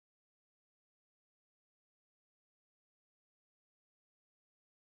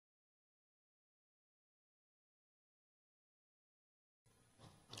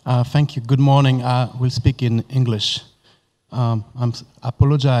Thank you. Good morning. I will speak in English. I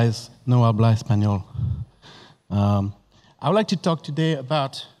apologize, no habla español. I would like to talk today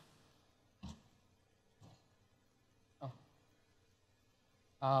about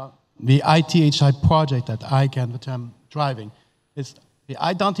the ITHI project at ICANN that I'm driving. It's the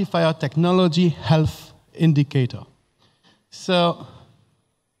Identifier Technology Health Indicator. So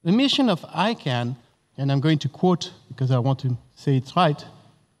the mission of ICANN, and I'm going to quote because I want to say it right,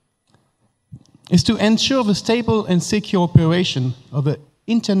 is to ensure the stable and secure operation of the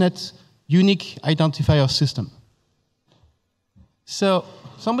Internet unique identifier system. So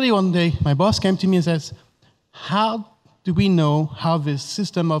somebody one day, my boss came to me and says, how do we know how this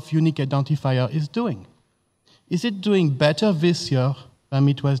system of unique identifier is doing? Is it doing better this year than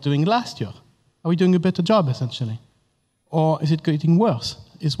it was doing last year? Are we doing a better job, essentially? Or is it getting worse?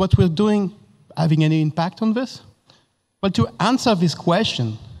 Is what we're doing having any impact on this? But to answer this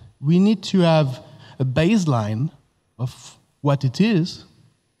question, we need to have a baseline of what it is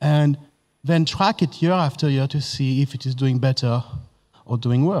and then track it year after year to see if it is doing better or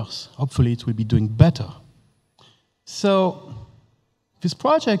doing worse. Hopefully it will be doing better. So this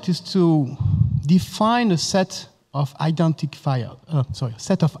project is to define a set of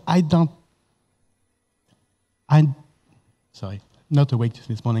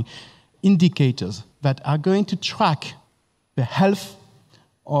indicators that are going to track the health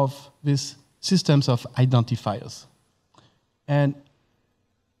of these systems of identifiers. And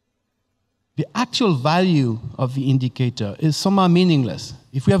the actual value of the indicator is somehow meaningless.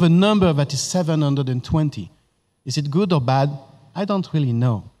 If we have a number that is 720, is it good or bad? I don't really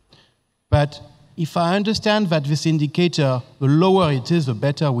know. But if I understand that this indicator, the lower it is, the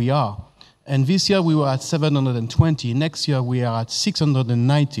better we are. And this year we were at 720, next year we are at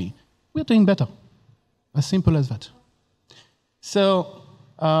 690. We're doing better. As simple as that. So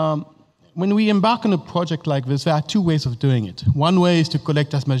when we embark on a project like this, there are two ways of doing it. One way is to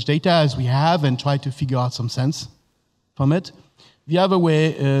collect as much data as we have and try to figure out some sense from it. The other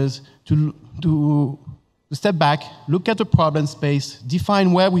way is to step back, look at the problem space,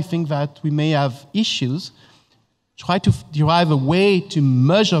 define where we think that we may have issues, try to derive a way to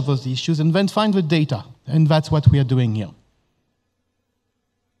measure those issues, and then find the data. And that's what we are doing here.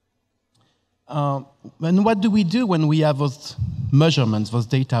 And what do we do when we have those measurements, those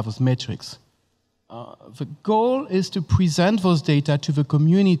data, those metrics? The goal is to present those data to the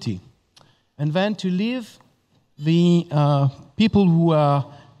community and then to leave the people who are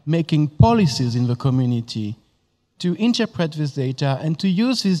making policies in the community to interpret this data and to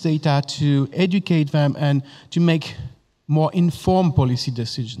use this data to educate them and to make more informed policy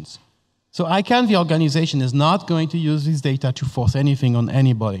decisions. So ICANN, the organization, is not going to use this data to force anything on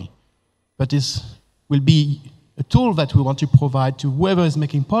anybody. But this will be a tool that we want to provide to whoever is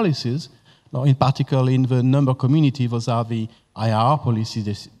making policies. Now, in particular, in the number community, those are the IR policy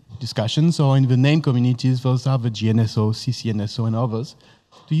discussions, or in the name communities, those are the GNSO, CCNSO, and others,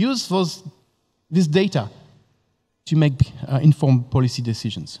 to use this data to make informed policy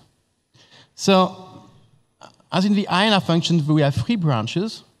decisions. So, as in the INR functions, we have three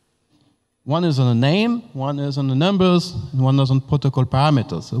branches. One is on the name, one is on the numbers, and one is on protocol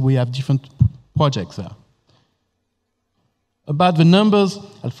parameters. So we have different projects there. About the numbers,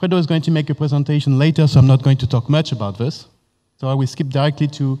 Alfredo is going to make a presentation later, so I'm not going to talk much about this. So I will skip directly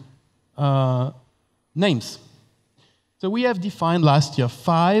to names. So we have defined last year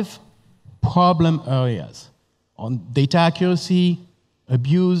 5 problem areas on data accuracy,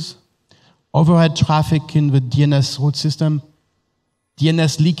 abuse, overhead traffic in the DNS root system,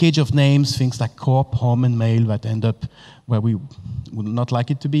 DNS leakage of names, things like corp, home, and mail that end up where we would not like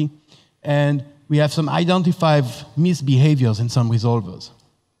it to be. And we have some identified misbehaviors in some resolvers.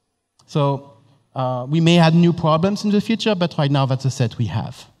 So we may have new problems in the future, but right now that's a set we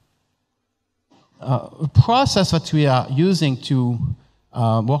have. A process that we are using to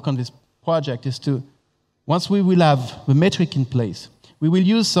work on this project is to, once we will have the metric in place, we will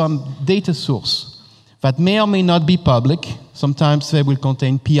use some data source that may or may not be public. Sometimes they will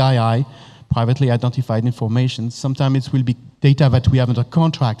contain PII, privately identified information. Sometimes it will be data that we have under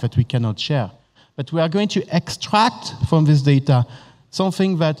contract that we cannot share. But we are going to extract from this data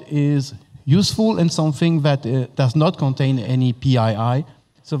something that is useful and something that does not contain any PII,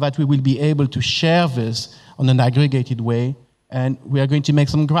 so that we will be able to share this on an aggregated way. And we are going to make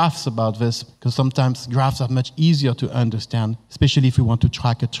some graphs about this, because sometimes graphs are much easier to understand, especially if we want to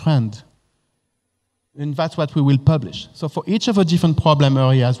track a trend. And that's what we will publish. So for each of the different problem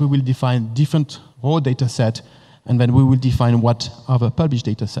areas, we will define different raw data set, and then we will define what are the published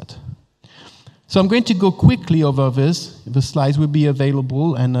data set. So I'm going to go quickly over this. The slides will be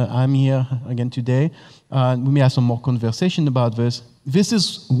available, and I'm here again today. We may have some more conversation about this. This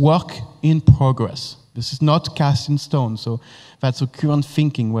is work in progress. This is not cast in stone, so that's the current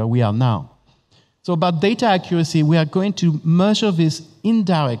thinking where we are now. So about data accuracy, we are going to measure this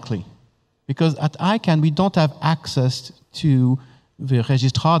indirectly, because at ICANN, we don't have access to the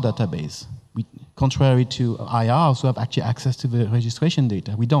registrar database. Contrary to IRs, who have actually access to the registration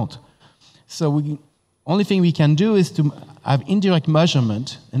data. We don't. So the only thing we can do is to have indirect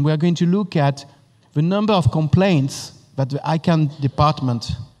measurement, and we are going to look at the number of complaints that the ICANN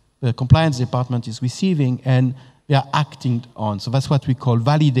department, the compliance department is receiving, and they are acting on. So that's what we call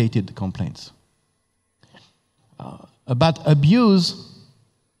validated complaints. About abuse,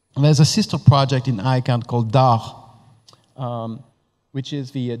 there's a sister project in ICANN called DAR, which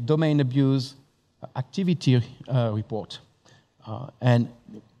is the Domain Abuse Activity Report. And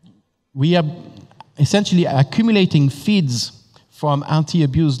we are essentially accumulating feeds from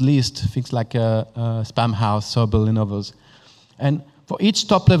anti-abuse lists, things like Spam House, Sobel, and others. And for each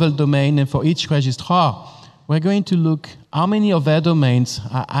top-level domain and for each registrar, we're going to look how many of their domains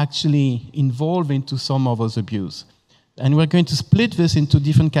are actually involved into some of those abuse. And we're going to split this into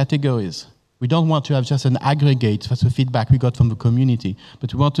different categories. We don't want to have just an aggregate, that's the feedback we got from the community,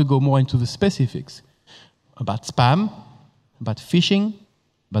 but we want to go more into the specifics about spam, about phishing,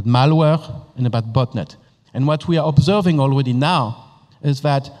 about malware, and about botnet. And what we are observing already now is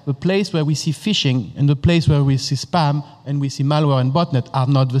that the place where we see phishing and the place where we see spam and we see malware and botnet are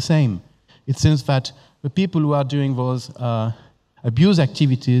not the same. It seems that the people who are doing those abuse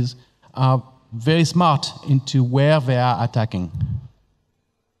activities are very smart into where they are attacking.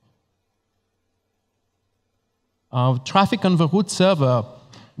 Traffic on the root server,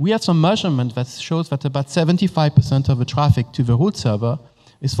 we have some measurement that shows that about 75% of the traffic to the root server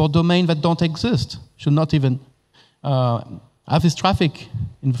is for domains that don't exist, should not even have this traffic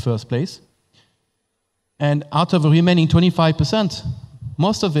in the first place. And out of the remaining 25%,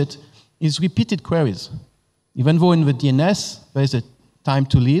 most of it is repeated queries. Even though in the DNS, there is a time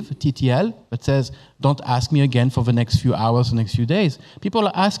to leave, TTL, that says, don't ask me again for the next few hours or next few days. People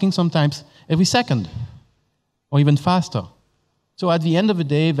are asking sometimes every second, or even faster. So at the end of the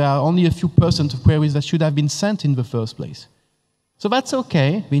day, there are only a few percent of queries that should have been sent in the first place. So that's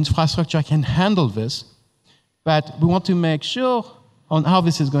okay, the infrastructure can handle this, but we want to make sure on how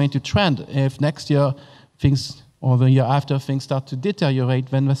this is going to trend. If next year things, or the year after things start to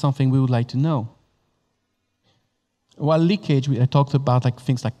deteriorate, then that's something we would like to know. While leakage, I talked about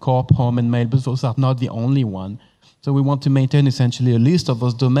things like corp, home, and mail, but those are not the only one. So we want to maintain essentially a list of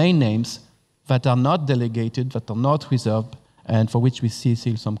those domain names that are not delegated, that are not reserved, and for which we see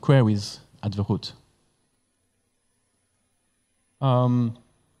still some queries at the root.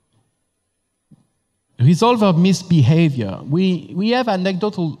 Resolver misbehavior. We have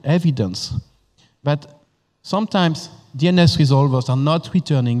anecdotal evidence that sometimes DNS resolvers are not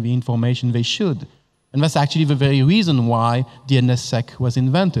returning the information they should. And that's actually the very reason why DNSSEC was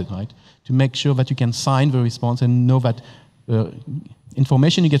invented, right? To make sure that you can sign the response and know that the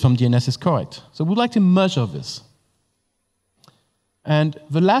information you get from DNS is correct. So we'd like to measure this. And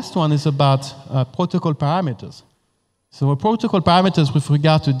the last one is about protocol parameters. So protocol parameters with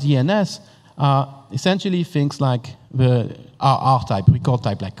regard to DNS are essentially things like the RR type, record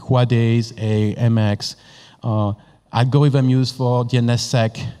type, like QADAs, A, MX, algorithm used for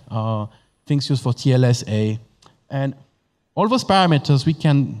DNSSEC, things used for TLSA. And all those parameters, we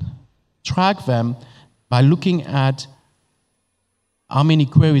can track them by looking at how many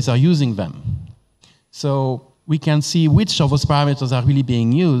queries are using them. So we can see which of those parameters are really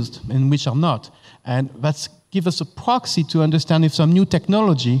being used and which are not. And that's give us a proxy to understand if some new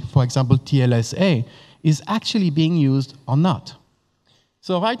technology, for example, TLSA, is actually being used or not.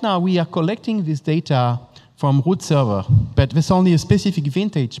 So right now, we are collecting this data from root server, but there's only a specific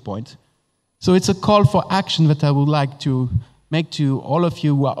vintage point. So it's a call for action that I would like to make to all of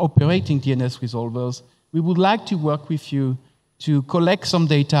you who are operating DNS resolvers. We would like to work with you to collect some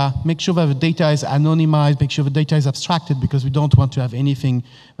data, make sure that the data is anonymized, make sure the data is abstracted, because we don't want to have anything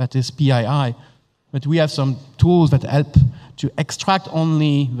that is PII. But we have some tools that help to extract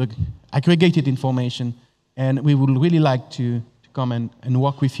only the aggregated information, and we would really like to come and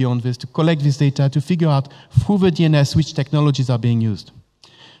work with you on this, to collect this data, to figure out through the DNS which technologies are being used.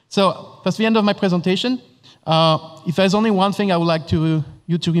 So that's the end of my presentation. If there's only one thing I would like you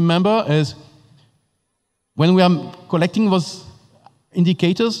to remember is when we are collecting those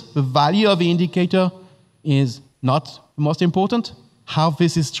indicators, the value of the indicator is not the most important. How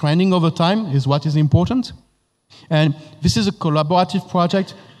this is trending over time is what is important. And this is a collaborative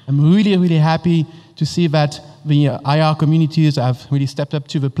project. I'm really, really happy to see that the IR communities have really stepped up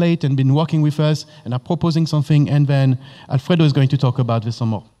to the plate and been working with us and are proposing something, and then Alfredo is going to talk about this some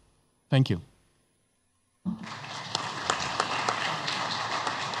more. Thank you.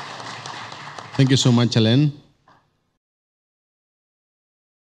 Thank you so much, Alain.